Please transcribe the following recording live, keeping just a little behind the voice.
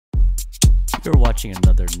You're watching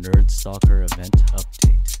another Nerd Stalker event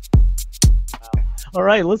update. All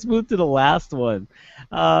right, let's move to the last one.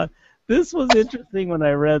 This was interesting when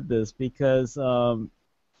I read this because I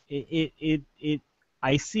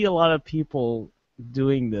see a lot of people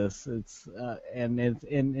doing this.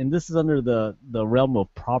 And this is under the realm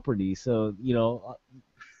of property. So you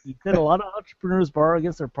said a lot of entrepreneurs borrow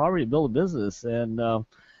against their property to build a business, you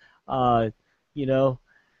know.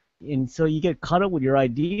 And so you get caught up with your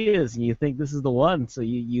ideas, and you think this is the one. So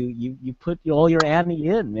you put all your ante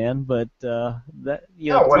in, man. But yeah,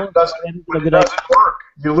 when it doesn't work,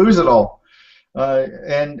 you lose it all.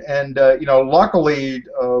 Luckily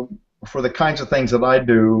for the kinds of things that I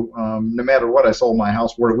do, no matter what I sold my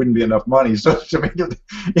house for, it wouldn't be enough money. So to me,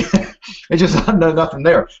 it's just nothing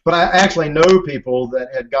there. But I actually know people that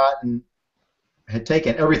had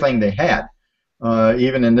taken everything they had.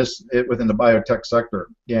 Even within the biotech sector,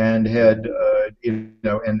 and had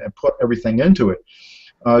and put everything into it.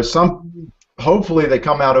 Hopefully they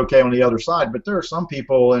come out okay on the other side, but there are some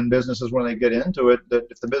people in businesses when they get into it that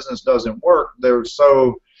if the business doesn't work, they're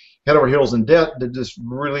so head over heels in debt that it's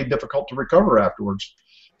really difficult to recover afterwards.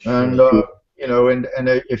 And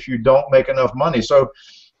if you don't make enough money, so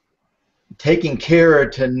taking care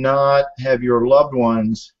to not have your loved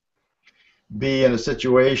ones be in a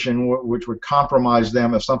situation which would compromise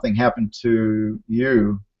them if something happened to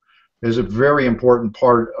you is a very important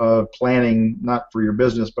part of planning, not for your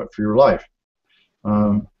business but for your life.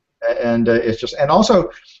 And also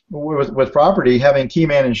with property, having key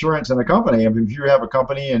man insurance in a company. I mean, if you have a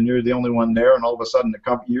company and you're the only one there, and all of a sudden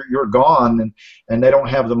you're gone, and they don't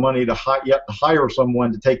have the money to hire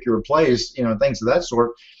someone to take your place, things of that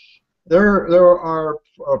sort. There are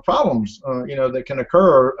problems, that can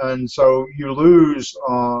occur, and so you lose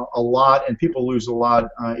a lot, and people lose a lot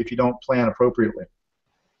if you don't plan appropriately.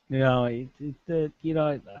 I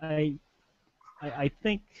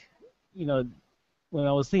think, when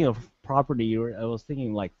I was thinking of property, I was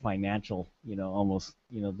thinking like financial, almost,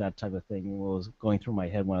 that type of thing was going through my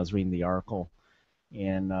head when I was reading the article,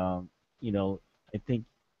 and I think,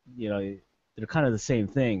 they're kind of the same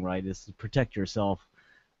thing, right? Is to protect yourself.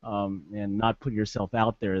 And not put yourself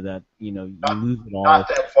out there that you lose it all. Not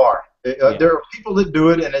that far. There are people that do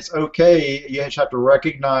it, and it's okay. You just have to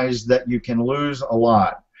recognize that you can lose a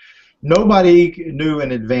lot. Nobody knew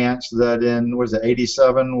in advance that in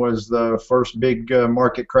 '87 was the first big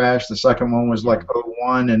market crash. The second one was like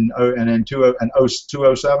 '01 and then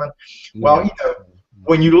 2007. Well,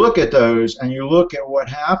 when you look at those and you look at what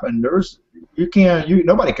happened,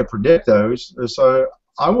 nobody could predict those. So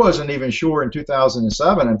I wasn't even sure in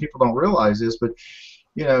 2007, and people don't realize this, but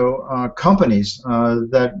companies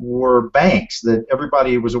that were banks that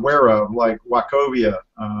everybody was aware of, like Wachovia,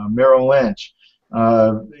 Merrill Lynch,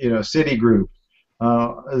 Citigroup.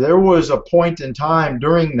 There was a point in time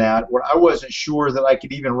during that where I wasn't sure that I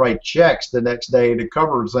could even write checks the next day to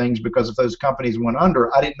cover things, because if those companies went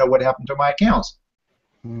under, I didn't know what happened to my accounts.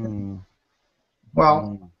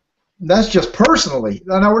 Well, that's just personally.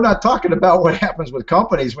 Now, we're not talking about what happens with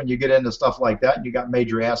companies when you get into stuff like that, and you got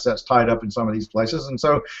major assets tied up in some of these places, and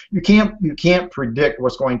so you can't predict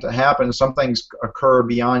what's going to happen. Some things occur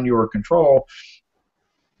beyond your control,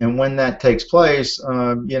 and when that takes place,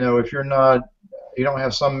 if you don't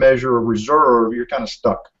have some measure of reserve, you're kind of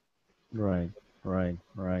stuck. Right.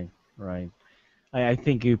 I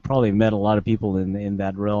think you probably met a lot of people in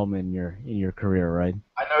that realm in your career, right?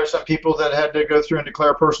 I know some people that had to go through and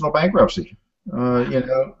declare personal bankruptcy, and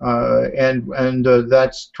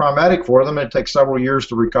that's traumatic for them. It takes several years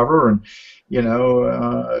to recover, and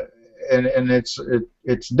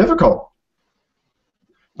it's difficult.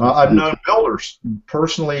 I've known builders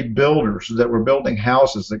that were building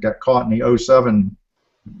houses that got caught in the '07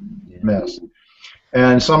 mess,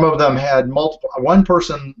 and some of them had multiple. One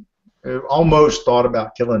person almost thought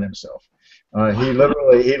about killing himself. He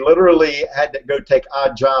literally had to go take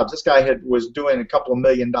odd jobs. This guy was doing a couple of $1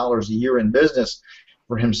 million a year in business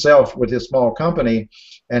for himself with his small company,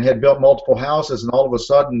 and had built multiple houses. And all of a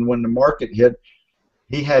sudden, when the market hit,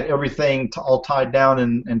 he had everything all tied down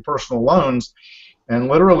in personal loans, and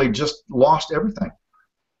literally just lost everything.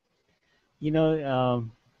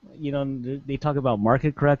 They talk about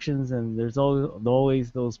market corrections, and there's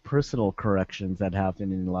always those personal corrections that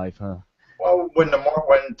happen in life, huh? Well, when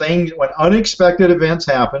unexpected events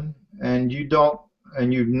happen, and you've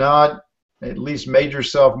not at least made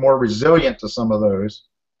yourself more resilient to some of those,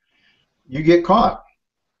 you get caught.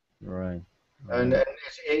 Right. And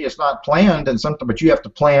it's not planned, but you have to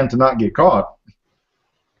plan to not get caught.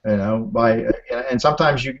 And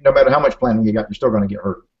sometimes no matter how much planning you got, you're still going to get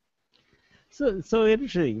hurt. So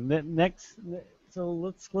interesting.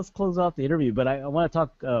 let's close off the interview, but I want to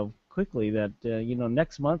talk quickly that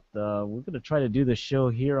next month we're going to try to do the show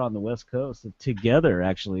here on the West Coast together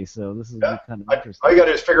actually. So this will Yeah. be kind of All interesting. you got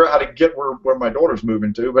to do is figure out how to get where my daughter's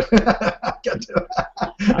moving to, but I can't do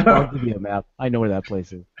I'll it. give you a map. I know where that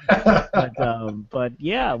place is. But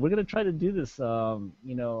yeah, we're gonna try to do this. A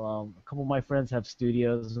couple of my friends have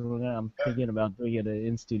studios. I'm thinking about doing it an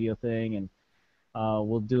in studio thing, and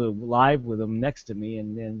we'll do it live with them next to me,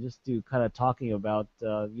 and then just do kind of talking about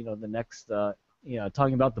the next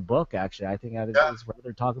talking about the book. Actually, I think I'd Yeah. just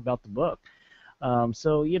rather talk about the book.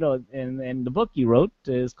 So and the book you wrote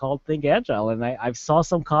is called Think Agile, and I've saw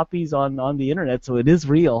some copies on the internet, so it is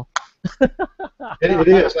real. It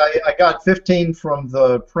is. I got 15 from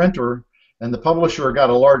the printer, and the publisher got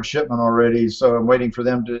a large shipment already. So I'm waiting for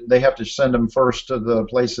them to. They have to send them first to the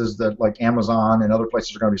places that like Amazon and other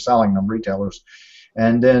places are going to be selling them, retailers.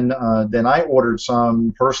 And then I ordered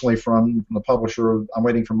some personally from the publisher. I'm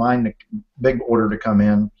waiting for mine, big order to come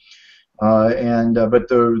in. But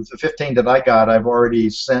the 15 that I got, I've already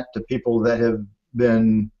sent to people that have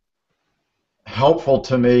been helpful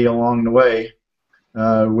to me along the way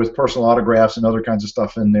with personal autographs and other kinds of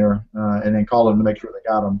stuff in there, and then call them to make sure they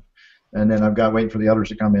got them. And then I've got waiting for the others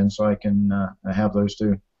to come in so I can have those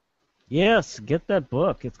too. Yes, get that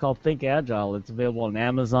book. It's called Think Agile. It's available on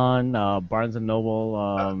Amazon, Barnes and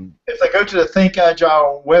Noble. If they go to the Think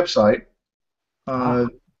Agile website, Ah, uh,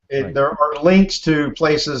 right. there are links to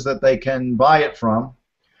places that they can buy it from.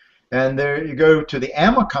 And there you go to the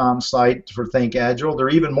Amacom site for Think Agile. There are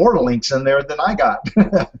even more links in there than I got.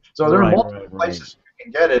 So there are Right, multiple right, right, places you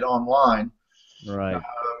can get it online. right.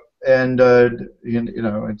 And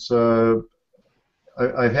it's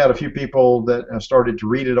I've had a few people that have started to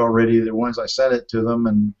read it already. The ones I sent it to them,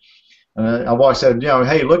 and I've always said,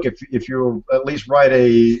 hey, look, if you at least write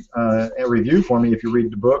a review for me, if you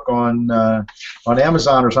read the book on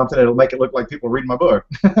Amazon or something, it'll make it look like people read my book.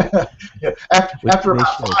 Yeah, Which they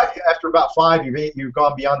should. after about five, you've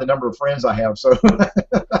gone beyond the number of friends I have. So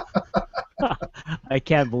I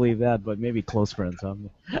can't believe that, but maybe close friends, huh?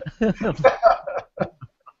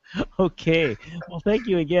 Okay. Well, thank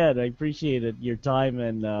you again. I appreciate it, your time,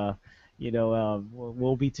 and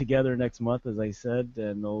we'll be together next month, as I said,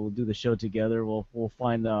 and we'll do the show together. We'll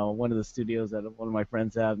find one of the studios that one of my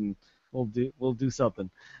friends have, and we'll do something.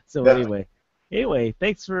 So yeah. anyway,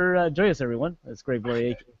 thanks for joining us, everyone. It's Greg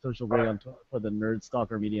Blair, Social Greg for the Nerd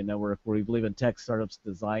Stalker Media Network, where we believe in tech, startups,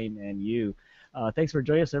 design, and you. Thanks for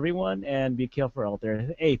joining us, everyone, and be careful out there.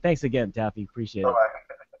 Hey, thanks again, Taffy. Appreciate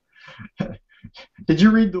it. Did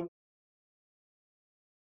you read the